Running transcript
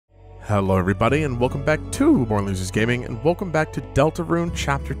Hello everybody and welcome back to More Losers Gaming and welcome back to Deltarune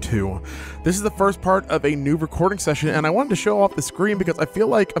Chapter 2. This is the first part of a new recording session and I wanted to show off the screen because I feel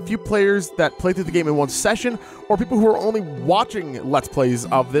like a few players that play through the game in one session or people who are only watching Let's Plays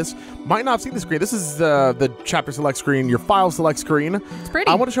of this might not have seen the screen. This is the chapter select screen, your file select screen. It's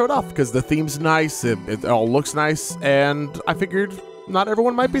pretty. I want to show it off because the theme's nice, it all looks nice, and I figured not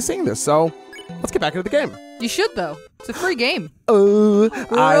everyone might be seeing this, so let's get back into the game. You should, though. It's a free game.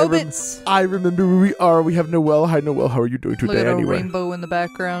 Robots. I remember who we are. We have Noelle. Hi, Noelle. How are you doing today? Look at anyway? a rainbow in the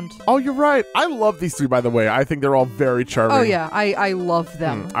background. Oh, you're right. I love these three, by the way. I think they're all very charming. Oh yeah, I love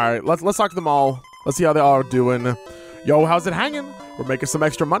them. All right, let's talk to them all. Let's see how they all are doing. Yo, how's it hanging? We're making some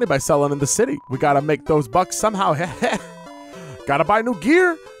extra money by selling in the city. We gotta make those bucks somehow. Gotta buy new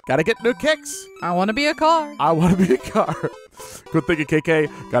gear. Gotta get new kicks. I want to be a car. I want to be a car. Good thinking,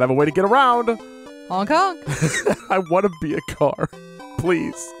 KK. Gotta have a way to get around. Hong Kong. I want to be a car.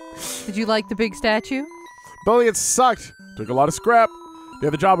 Please. Did you like the big statue? Billy, it sucked. Took a lot of scrap. The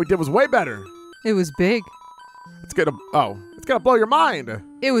other job we did was way better. It was big. It's gonna blow your mind.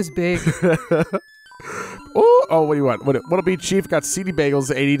 It was big. Oh, what do you want? What'll be, Chief? Got CD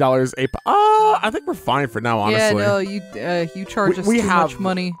bagels, $80 a I think we're fine for now, honestly. Yeah, no, you charge us too much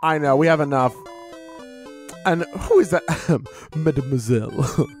money. I know, we have enough. And who is that?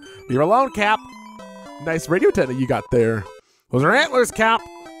 Mademoiselle. You're alone, Cap. Nice radio antenna you got there. Those are antlers, Cap.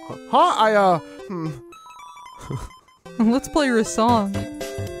 Huh? Let's play her a song.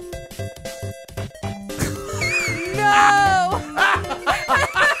 No!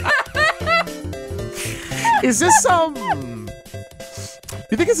 Is this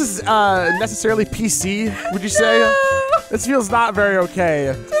you think this is necessarily PC, would you say? No! This feels not very okay.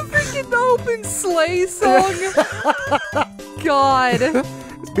 It's a freaking open sleigh song. God.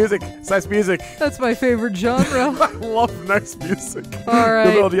 It's music. It's nice music. That's my favorite genre. I love nice music. All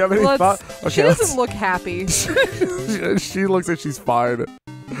right. Bill, do you have any thoughts? Okay, she doesn't look happy. She looks like she's fine.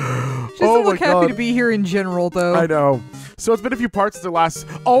 She doesn't look happy to be here in general, though. I know. So it's been a few parts since the last.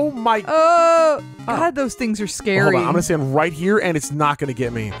 Oh my. God, those things are scary. Hold on, I'm gonna stand right here, and it's not gonna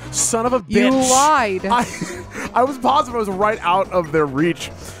get me. Son of a bitch! You lied. I was positive I was right out of their reach.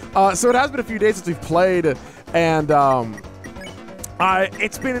 So it has been a few days since we've played, and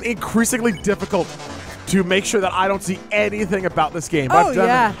it's been increasingly difficult to make sure that I don't see anything about this game. Oh,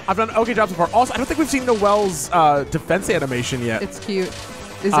 yeah. I've done an okay job so far. Also, I don't think we've seen Noelle's defense animation yet. It's cute.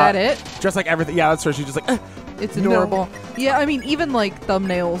 Is that it? Just like everything. Yeah, that's her. She's just like, It's adorable. No. Yeah, I mean, even like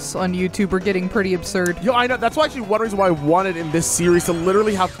thumbnails on YouTube are getting pretty absurd. Yo, I know. That's why actually one reason why I wanted in this series to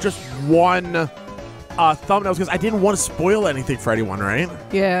literally have just one thumbnail, because I didn't want to spoil anything for anyone, right?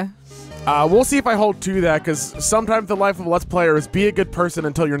 Yeah. We'll see if I hold to that, because sometimes the life of a Let's Player is be a good person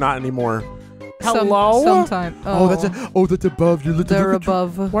until you're not anymore. Hello? Sometime. Oh, that's above your little. They're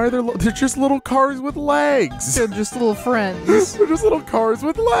above. Why are there? They're just little cars with legs. They're just little friends. They're just little cars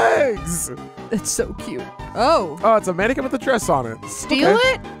with legs. It's so cute. Oh. Oh, it's a mannequin with a dress on it. Steal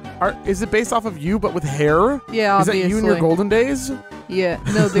it? Is it based off of you, but with hair? Yeah, obviously. Is that you in your golden days? Yeah.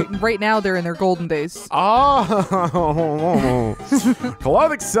 No, right now they're in their golden days. Oh.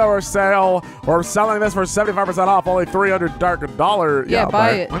 Clothing seller sale. We're selling this for 75% off, only $300. Yeah, buy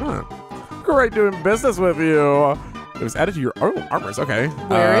it. Why not? Great doing business with you. It was added to your armors. Okay.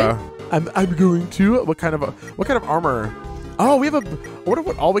 Wear it. I'm going to. What kind of armor? Oh, we have I wonder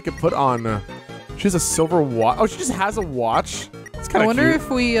what all we could put on. She has a silver watch. Oh, she just has a watch. It's kind of. I wonder cute.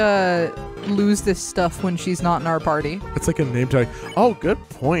 if we lose this stuff when she's not in our party. It's like a name tag. Oh, good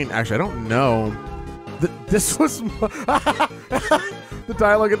point. Actually, I don't know. This was the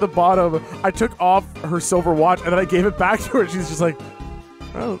dialogue at the bottom. I took off her silver watch and then I gave it back to her. She's just like,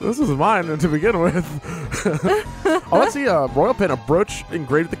 oh, this is mine to begin with. Oh, let's see. A royal pin, a brooch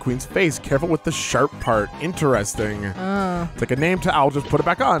engraved with the queen's face. Careful with the sharp part. Interesting. It's like a name tag. I'll just put it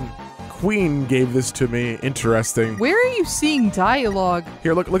back on. Queen gave this to me. Interesting. Where are you seeing dialogue?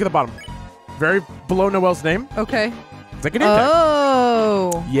 Here, look at the bottom. Very below Noelle's name. Okay. It's like a name tag.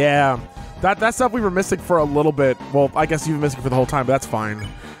 Oh. Yeah. That stuff we were missing for a little bit. Well, I guess you've been missing for the whole time, but that's fine.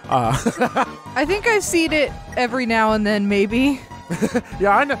 I think I've seen it every now and then, maybe.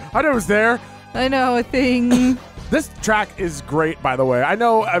 Yeah, I know it was there. I know a thing. This track is great, by the way. I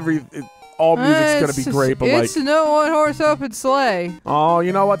know all music's gonna be great, but it's no one-horse open sleigh. Oh,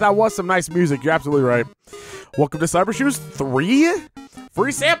 you know what? That was some nice music. You're absolutely right. Welcome to Cyber Shoes 3.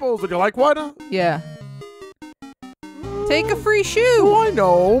 Free samples. Would you like one? Yeah. Take a free shoe. Oh, I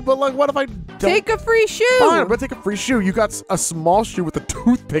know, but like, what if I don't? Take a free shoe. Fine, I'm gonna take a free shoe. You got a small shoe with a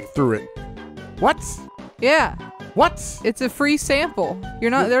toothpick through it. What? Yeah. What? It's a free sample. They're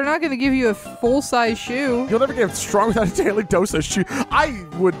not going to give you a full-size shoe. You'll never get strong without a daily dose of shoe. I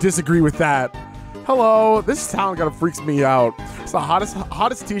would disagree with that. Hello, this town kind of freaks me out. It's the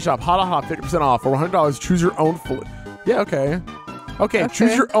hottest tea shop. Hot, 50% off. For $100, choose your own flavor. Yeah, okay. Okay,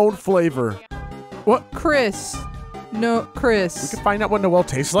 choose your own flavor. What? Chris. No, Chris. We can find out what Noelle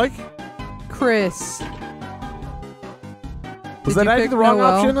tastes like? Chris. Was that I did the wrong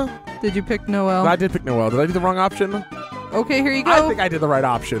option? Did you pick Noelle? I did pick Noelle. Did I do the wrong option? Okay, here you go. I think I did the right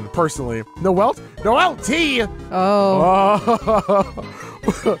option, personally. Noelle tea! Oh.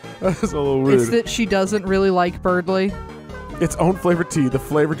 That's a little weird. It's that she doesn't really like Birdly. Its own flavored tea. The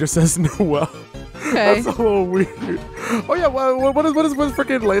flavor just says Noelle. Okay. That's a little weird. Oh yeah, what does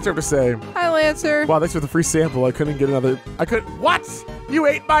freaking Lancer have to say? Hi, Lancer. Wow, thanks for the free sample. I couldn't get another. What? You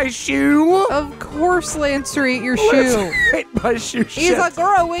ate my shoe? Of course, Lancer ate your Lancer shoe. ate my shoe. He's a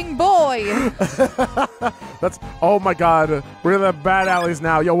growing boy. That's. Oh my God. We're in the bad alleys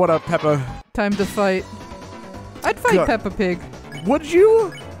now. Yo, what up, Peppa? Time to fight. I'd fight Peppa Pig. Would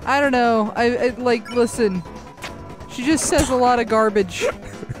you? I don't know. I like. Listen. She just says a lot of garbage.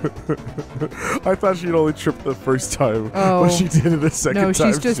 I thought she'd only tripped the first time. Oh. But she did it the second time. No,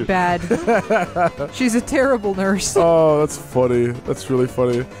 she's just bad. She's a terrible nurse. Oh, that's funny. That's really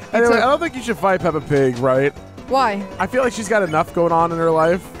funny. Anyway, I don't think you should fight Peppa Pig, right? Why? I feel like she's got enough going on in her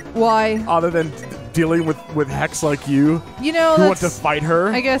life. Why? Other than dealing with hecks like you. You know, who want to fight her.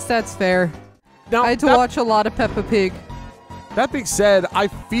 I guess that's fair. Now, I had to watch a lot of Peppa Pig. That being said, I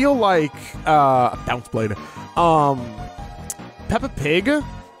feel like bounce blade. Peppa Pig,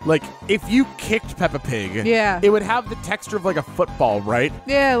 like if you kicked Peppa Pig, yeah, it would have the texture of like a football, right?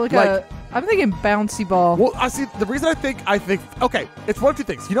 Yeah, like I'm thinking bouncy ball. Well, I see. The reason I think okay, it's one of two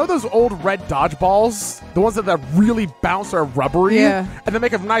things. You know those old red dodgeballs, the ones that really bounce are rubbery, yeah, and they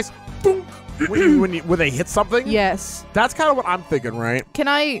make a nice boom when they hit something. Yes, that's kind of what I'm thinking, right? Can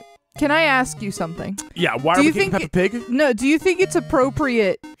I ask you something? Yeah, why are we kicking Peppa Pig? No, do you think it's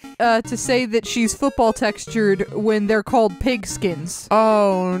appropriate to say that she's football textured when they're called pig skins?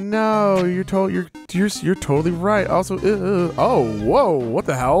 Oh no, you're totally right. Also, oh whoa, what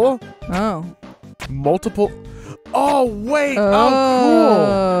the hell? Oh, multiple. Oh wait. Oh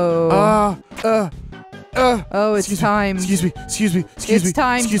cool. Oh, it's time. Excuse me. It's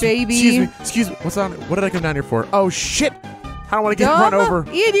time, baby. Excuse me. What's on? What did I come down here for? Oh shit. I don't want to get run over.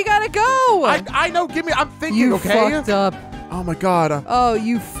 Ian, you gotta go. I know. I'm thinking. You okay. fucked up. Oh my God. Oh,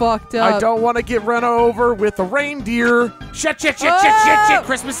 you fucked up. I don't want to get run over with a reindeer. Shit.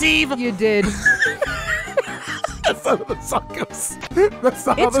 Christmas Eve. You did. That's not how the song goes. That's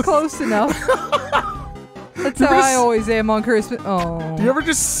not it's close enough. That's how I always am on Christmas. Oh. Do you ever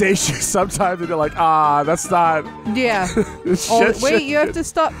just say shit sometimes and you're like, that's not. Yeah. Wait, you have to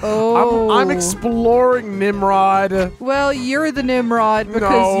stop. Oh. I'm exploring Nimrod. Well, you're the Nimrod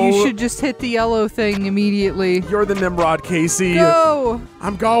because you should just hit the yellow thing immediately. You're the Nimrod, Casey. Go.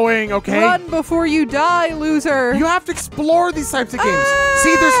 I'm going, okay? Run before you die, loser. You have to explore these types of games.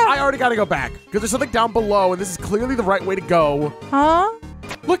 See, I already got to go back because there's something down below and this is clearly the right way to go. Huh?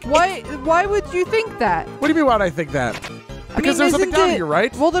 Look, why would you think that? What do you mean why would I think that? Because there's something down here,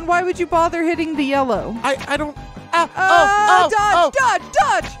 right? Well, then why would you bother hitting the yellow? I don't...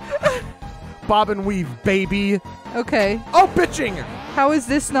 Dodge! Bob and weave, baby. Okay. Oh, bitching! How is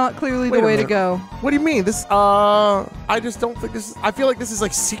this not clearly the way to go? What do you mean? This, I just don't think this is... I feel like this is,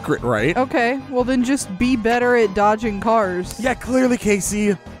 like, secret, right? Okay, well then just be better at dodging cars. Yeah, clearly,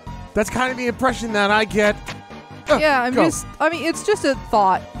 Casey. That's kind of the impression that I get. Yeah, it's just a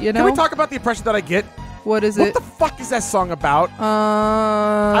thought, you know? Can we talk about the impression that I get? What is it? What the fuck is that song about?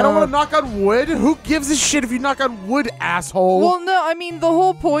 I don't want to knock on wood. Who gives a shit if you knock on wood, asshole? Well, no, I mean, the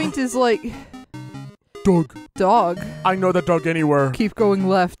whole point is like... Dog. I know that dog anywhere. Keep going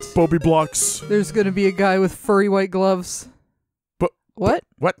left. Bobby blocks. There's gonna be a guy with furry white gloves. What?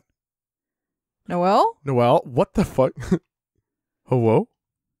 What? Noelle? Noelle? What the fuck? Hello?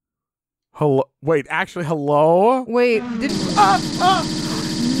 Hello? Wait, actually, hello? Wait, did...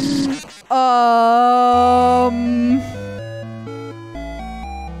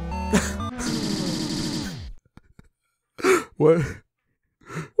 What?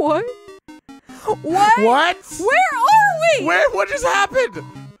 What? What? What? Where are we? What just happened?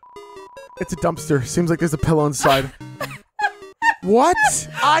 It's a dumpster. Seems like there's a pillow inside. What?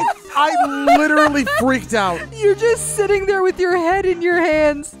 I literally freaked out. You're just sitting there with your head in your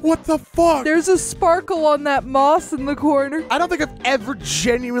hands. What the fuck? There's a sparkle on that moss in the corner. I don't think I've ever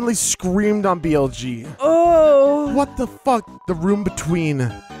genuinely screamed on BLG. Oh. What the fuck? The room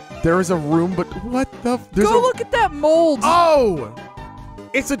between. There is a room, but what the? Go look at that mold. Oh,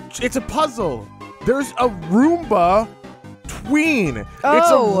 it's a puzzle. There's a Roomba tween. It's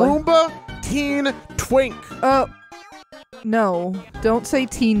a Oh. Roomba teen twink. No. Don't say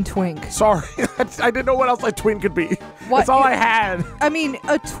teen twink. Sorry, I didn't know what else a tween could be. What? That's all I had. I mean,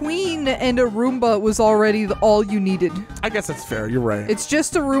 a tween and a Roomba was already all you needed. I guess that's fair. You're right. It's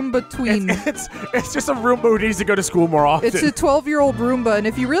just a Roomba tween. It's just a Roomba who needs to go to school more often. It's a 12-year-old Roomba, and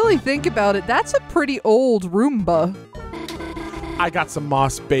if you really think about it, that's a pretty old Roomba. I got some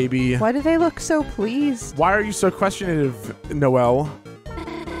moss, baby. Why do they look so pleased? Why are you so questionative, Noelle?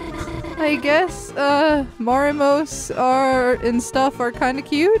 I guess, Marimos and stuff are kind of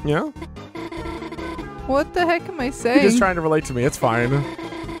cute. Yeah? What the heck am I You're saying? just trying to relate to me. It's fine.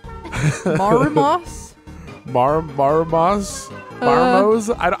 Marimos? Maramos? Marmos?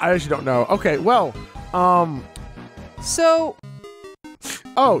 I actually don't know. Okay, well, So,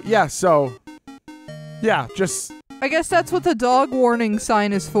 oh, yeah, so, yeah, just, I guess that's what the dog warning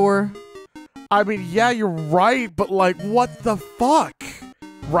sign is for. I mean, yeah, you're right, but, like, what the fuck?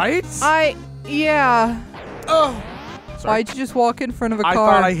 Right? Yeah. Oh. Sorry. Why'd you just walk in front of a car? I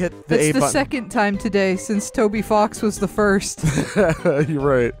thought I hit the A It's the button. second time today since Toby Fox was the first. You're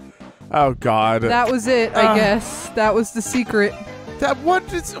right. Oh, God. That was it, I guess. That was the secret.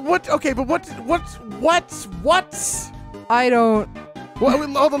 Okay, but what? I don't. Well,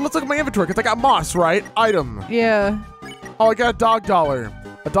 hold on, let's look at my inventory, because I got moss, right? Item. Yeah. Oh, I got a dog dollar.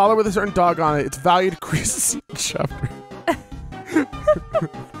 A dollar with a certain dog on it. It's valued decreases each chapter.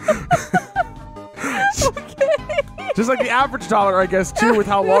 Just like the average dollar, I guess, too, with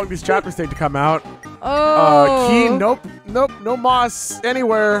how long these chapters take to come out. Oh. Key, nope, no moss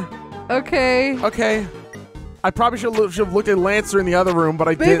anywhere. Okay. Okay. I probably should have looked at Lancer in the other room, but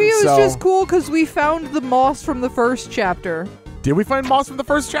I didn't, Maybe it was so. just cool because we found the moss from the first chapter. Did we find moss from the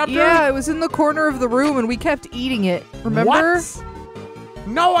first chapter? Yeah, it was in the corner of the room and we kept eating it. Remember? What?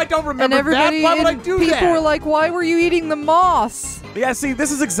 No, I don't remember And everybody, that. Why would I and do people that? were like, "Why were you eating the moss?" Yeah, see,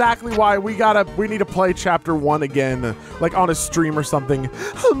 this is exactly why we need to play chapter 1 again, like on a stream or something.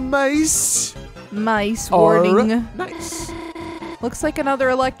 Mice. Mice warning. Nice. Looks like another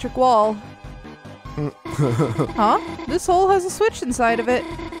electric wall. Huh? This hole has a switch inside of it.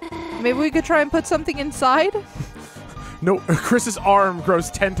 Maybe we could try and put something inside? No, Chris's arm grows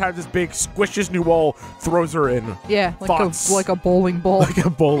 10 times as big, squishes new wall, throws her in. Yeah, Thoughts. like a bowling ball. Like a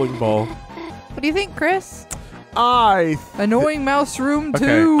bowling ball. What do you think, Chris? Annoying mouse room Okay,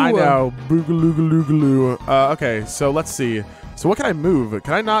 2. I know. Boogaloo. Okay, so let's see. So what can I move?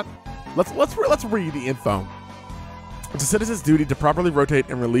 Can I not? Let's read the info. It's a citizen's duty to properly rotate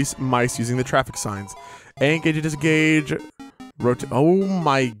and release mice using the traffic signs. A engage to disengage. Rotate. Oh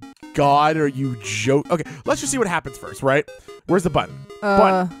my God, are you joking? Okay, let's just see what happens first, right? Where's the button?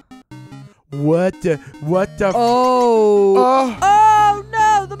 Button. What the? Oh. Oh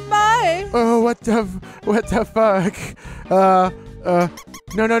no, the mice. Oh, what the fuck? No.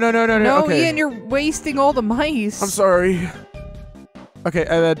 No, Okay. Ian, you're wasting all the mice. I'm sorry. Okay,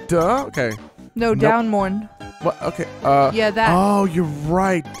 okay. No, Nope. down one. What? Okay. Yeah, that. Oh, you're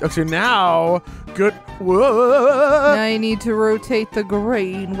right. Okay, now, good. Whoa. Now you need to rotate the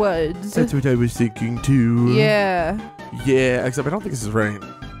grain woods. That's what I was thinking too. Yeah. Yeah, except I don't think this is right.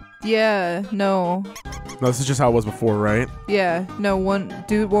 Yeah. No. No, this is just how it was before, right? Yeah. No.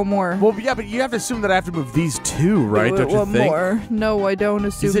 Do one more. Well, yeah, but you have to assume that I have to move these two, right? Do it Don't you one think? more. No, I don't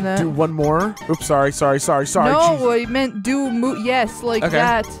assume Is it that. do one more? Oops, sorry. No, Jeez. I meant yes, like Okay.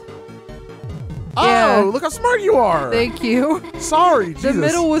 that. Oh, Yeah. look how smart you are. Thank you. Sorry, Jesus. The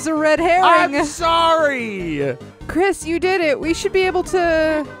middle was a red herring. I'm sorry. Chris, you did it. We should be able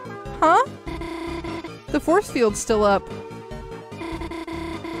to... Huh? The force field's still up.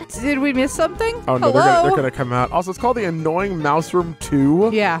 Did we miss something? Oh no, Hello? they're gonna come out. Also, it's called the Annoying Mouse Room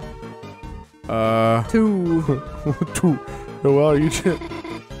 2. Yeah. 2. 2. Well, are you?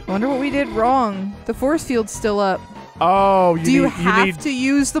 I wonder what we did wrong. The force field's still up. Oh, Do you have to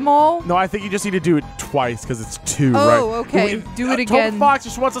use them all? No, I think you just need to do it twice because it's 2, Oh, right? okay. Do it again. Toby Fox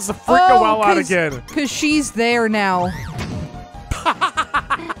just wants us to freak Noelle out again. Because she's there now.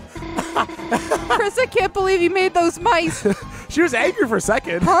 Chris, I can't believe you made those mice. She was angry for a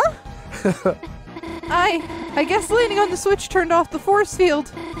second. Huh? I guess landing on the switch turned off the force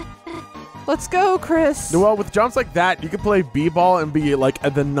field. Let's go, Chris. Noelle, with jumps like that, you can play b-ball and be like the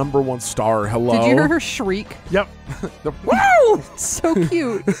 #1 star. Hello. Did you hear her shriek? Yep. Woo! So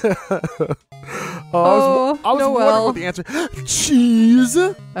cute. I was wondering Noelle. what the answer. Cheese.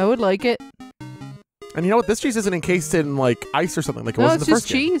 I would like it. And you know what? This cheese isn't encased in like ice or something like it No, was in it's the just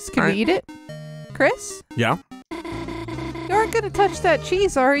first game. cheese. Can All we right. eat it? Chris? Yeah. You aren't going to touch that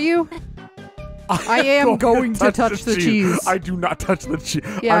cheese, are you? I am going to touch the cheese. I do not touch the cheese.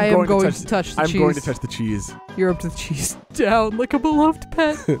 Yeah, I am going to touch the cheese. I'm going to touch the cheese. You're up to the cheese. Down like a beloved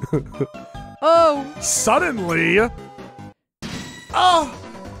pet. Oh. Suddenly. Oh.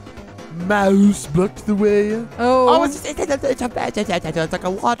 Mouse blocked the way. Oh. It's like a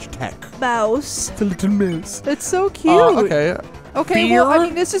Logitech. Mouse. It's a little mouse. It's so cute. Okay. Okay, Fear? well, I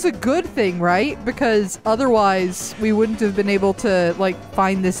mean, this is a good thing, right? Because otherwise, we wouldn't have been able to, like,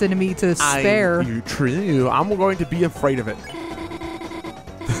 find this enemy to spare. True. I'm going to be afraid of it.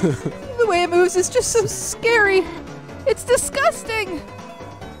 The way it moves is just so scary. It's disgusting.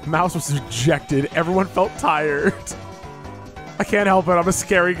 Mouse was ejected. Everyone felt tired. I can't help it. I'm a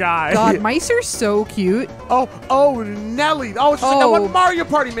scary guy. God, mice are so cute. Oh, Nelly. Oh, it's just like that one Mario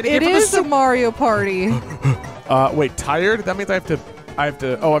Party minigame. It is a Mario Party. Wait, tired? That means I have to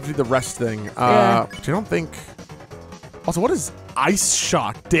do the rest thing. Yeah. Which I don't think. Also, what is Ice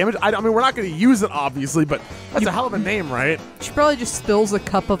Shock? Damage? I mean, we're not going to use it, obviously, but that's a hell of a name, right? She probably just spills a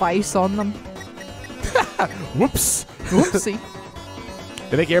cup of ice on them. Whoops. Whoopsie.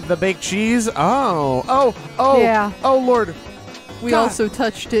 Did they care for the baked cheese? Oh. Yeah. Oh, Lord. We God. also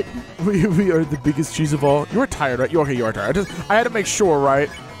touched it. We are the biggest cheese of all. You are tired, right? You are tired. I had to make sure, right?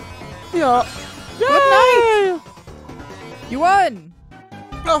 Yeah. Good night. You won.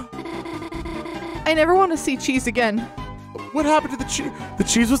 Oh. I never want to see cheese again. What happened to the cheese? The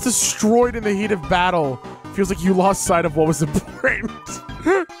cheese was destroyed in the heat of battle. Feels like you lost sight of what was important.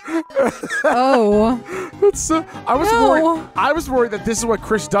 Oh. I was worried that this is what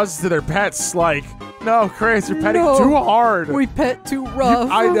Chris does to their pets. Like, no, Chris, you're petting too hard. We pet too rough.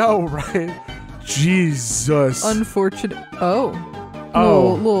 I know, right? Jesus. Unfortunate. Oh.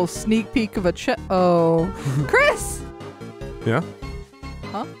 Oh. Little sneak peek of a Oh. Chris! Yeah?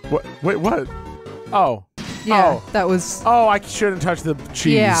 Huh? What? Wait, what? Oh. Yeah, Oh. that was... Oh, I shouldn't touch the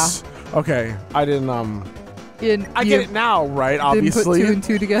cheese. Yeah. Okay, I didn't, I get it now, right? Obviously. Didn't put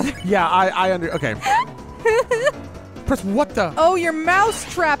two and two together. Yeah, okay. Press what the? Oh, you're mouse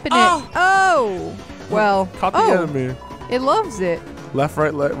trapping it. Oh. Oh. Well. Caught the enemy. It loves it. Left,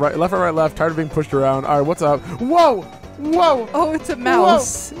 right, left, right. Tired of being pushed around. All right, what's up? Whoa. Whoa. Oh, it's a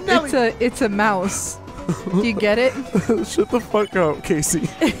mouse. Whoa. It's a mouse. Do you get it? Shut the fuck up, Casey.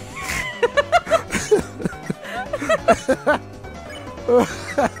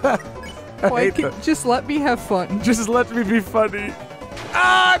 Just let me have fun. Just let me be funny.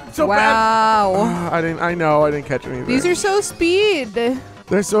 Ah, I'm so bad. Wow. I know. I didn't catch anything. These are so speed.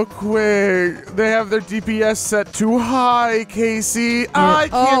 They're so quick. They have their DPS set too high, Casey. I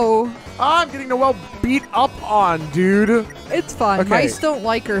can't. Oh. I'm getting Noelle beat up on, dude. It's fine. Okay. Mice don't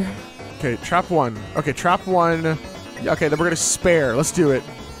like her. Okay, trap one. Okay, trap one. Okay, then we're gonna spare. Let's do it.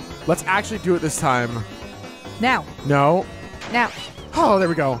 Let's actually do it this time. Now. No. Now. Oh, there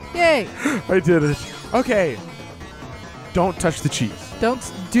we go. Yay. I did it. Okay. Don't touch the cheese.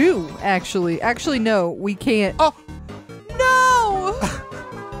 Don't do, actually. Actually, no, we can't. Oh. No!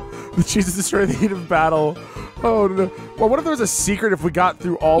 The cheese is destroying the heat of battle. Oh, no. Well, what if there was a secret if we got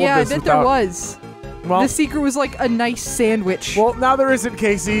through all of this? Yeah, I bet there was. Well, the secret was like a nice sandwich. Well, now there isn't,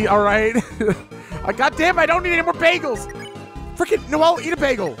 Casey. All right. Goddamn, I don't need any more bagels. Freaking Noelle, eat a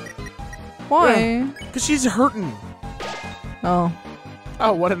bagel. Why? Because she's hurting. Oh.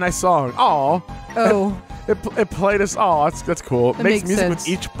 Oh, what a nice song. Aw. Oh. It played us. Oh, that's cool. It makes music sense. with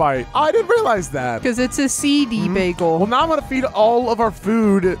each bite. Oh, I didn't realize that. Because it's a CD bagel. Well, now I'm going to feed all of our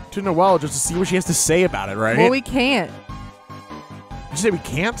food to Noelle just to see what she has to say about it, right? Well, we can't. Did you say we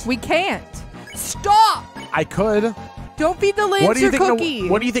can't? We can't. Stop! I could. Don't feed the Lancer cookie.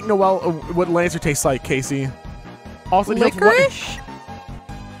 What do you think Noelle, what Lancer tastes like, Casey? Also, licorice?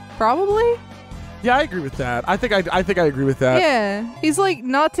 Probably. Yeah, I agree with that. I think I agree with that. Yeah, he's like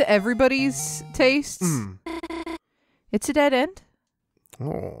not to everybody's tastes. It's a dead end.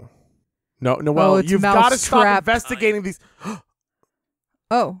 Oh. No, Noelle, you've got to stop investigating these.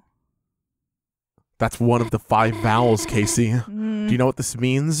 Oh. That's one of the 5 vowels, Casey. Do you know what this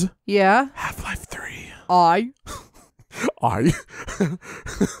means? Yeah. Half-Life 3. I.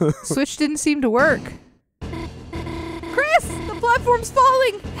 Switch didn't seem to work. Chris, the platform's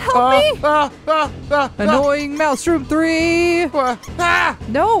falling. Help me. Annoying Mouse Room 3.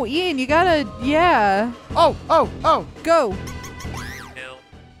 No, Ian, you gotta, yeah. Oh. Go.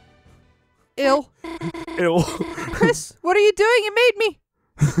 Ill. Chris, what are you doing? You made me.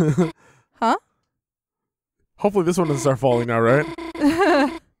 Huh? Hopefully this one doesn't start falling now, right?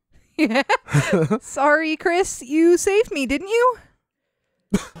 Yeah. Sorry, Chris. You saved me, didn't you?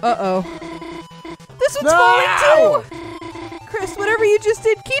 Uh-oh. This one's falling too! Chris, whatever you just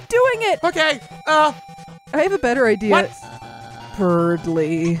did, keep doing it! Okay, I have a better idea. What?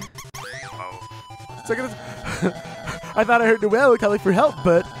 Birdly. second. I thought I heard Noelle calling for help,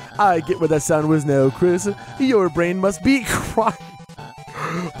 but I get what that sound was now, Chris. Your brain must be crying.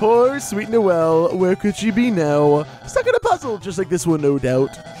 Poor sweet Noelle, where could she be now? Stuck in a puzzle, just like this one, no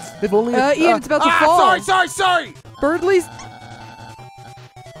doubt. If only. Ian, it's about to fall. Sorry. Birdley's.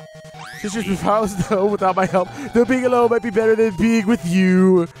 She's just powerless though without my help. Though being alone might be better than being with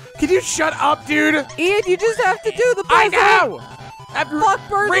you. Can you shut up, dude? Ian, you just have to do the puzzle. I know. Fuck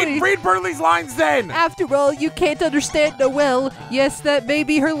Birdley. Read Birdley's lines then. After all, you can't understand Noelle. Yes, that may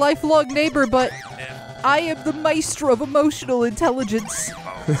be her lifelong neighbor, but I am the maestro of emotional intelligence.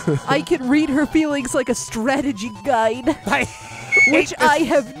 I can read her feelings like a strategy guide. Which I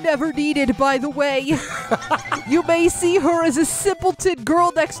have never needed, by the way. You may see her as a simpleton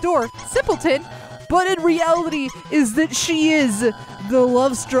girl next door. Simpleton? But in reality is that she is the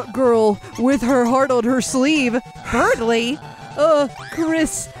love-struck girl with her heart on her sleeve. Birdley?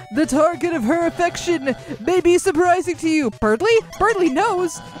 Chris, the target of her affection may be surprising to you. Birdley? Birdley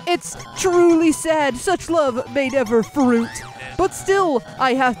knows. It's truly sad such love may never fruit. But still,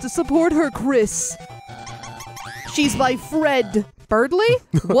 I have to support her, Chris. She's my friend. Birdley?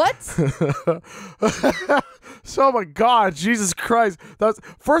 What? Oh my God, Jesus Christ.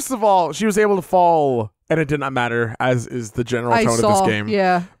 First of all, she was able to fall, and it did not matter, as is the general tone of this game.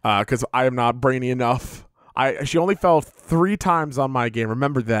 Yeah. Because I am not brainy enough. She only fell 3 times on my game.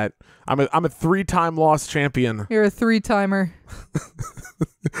 Remember that. I'm a 3-time lost champion. You're a 3-timer.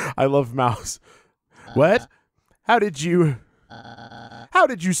 I love mouse. What? How did you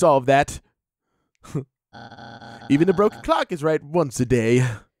solve that? Even the broken clock is right once a day.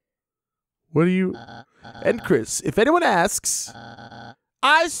 What are you? And Chris, if anyone asks,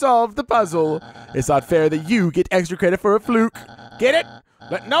 I solved the puzzle. It's not fair that you get extra credit for a fluke. Get it?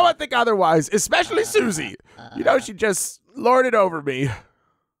 Let no one think otherwise, especially Susie. You know, she just lorded over me.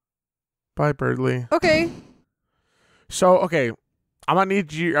 Bye, Birdley. Okay. So, okay, I might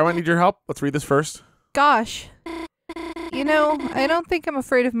need your help. Let's read this first. Gosh. You know, I don't think I'm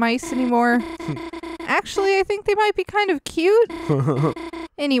afraid of mice anymore. Actually, I think they might be kind of cute.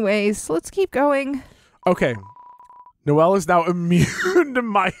 Anyways, let's keep going. Okay. Noelle is now immune to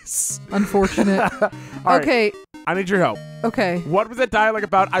mice. Unfortunate. Okay. Right. I need your help. Okay. What was that dialogue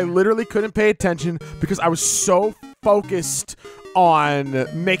about? I literally couldn't pay attention because I was so focused on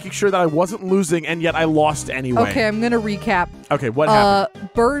making sure that I wasn't losing, and yet I lost anyway. Okay, I'm going to recap. Okay, what happened?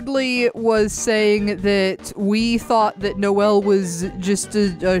 Birdley was saying that we thought that Noelle was just a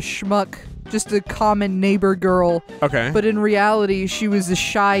schmuck, just a common neighbor girl. Okay. But in reality, she was a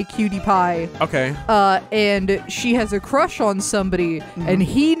shy cutie pie. Okay. And she has a crush on somebody, and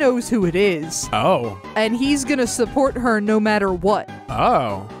he knows who it is. Oh. And he's gonna support her no matter what.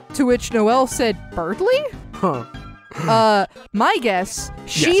 Oh. To which Noelle said, Birdley? Huh. My guess,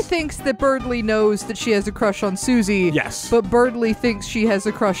 she thinks that Birdley knows that she has a crush on Susie. Yes. But Birdley thinks she has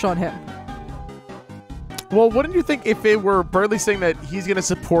a crush on him. Well, wouldn't you think if it were Birdley saying that he's going to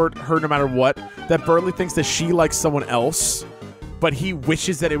support her no matter what, that Birdley thinks that she likes someone else, but he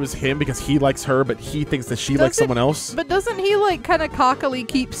wishes that it was him because he likes her, but he thinks that she likes someone else? But doesn't he, like, kind of cockily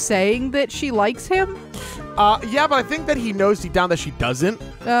keep saying that she likes him? Yeah, but I think that he knows deep down that she doesn't.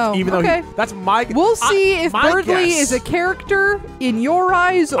 Oh, even though that's my... We'll see if Birdley is a character in your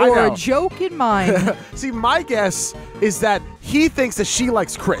eyes or a joke in mine. See, my guess is that he thinks that she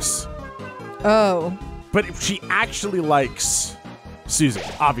likes Chris. Oh. But she actually likes Susie.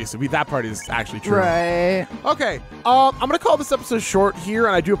 Obviously, that part is actually true. Right. Okay. I'm going to call this episode short here,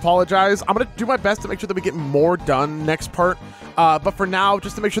 and I do apologize. I'm going to do my best to make sure that we get more done next part. But for now,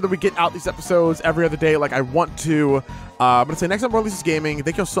 just to make sure that we get out these episodes every other day like I want to, I'm going to say next time More Releases Gaming,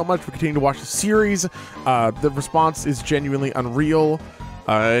 thank you all so much for continuing to watch the series. The response is genuinely unreal.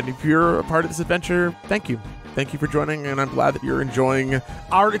 And if you're a part of this adventure, thank you. Thank you for joining, and I'm glad that you're enjoying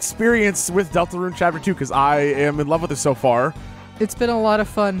our experience with Deltarune Chapter 2, because I am in love with it so far. It's been a lot of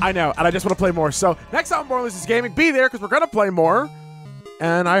fun. I know, and I just want to play more. So next time More Releases Gaming, be there, because we're going to play more,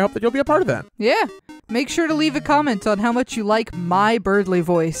 and I hope that you'll be a part of that. Yeah. Make sure to leave a comment on how much you like my Birdley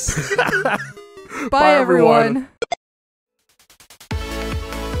voice. Bye, everyone.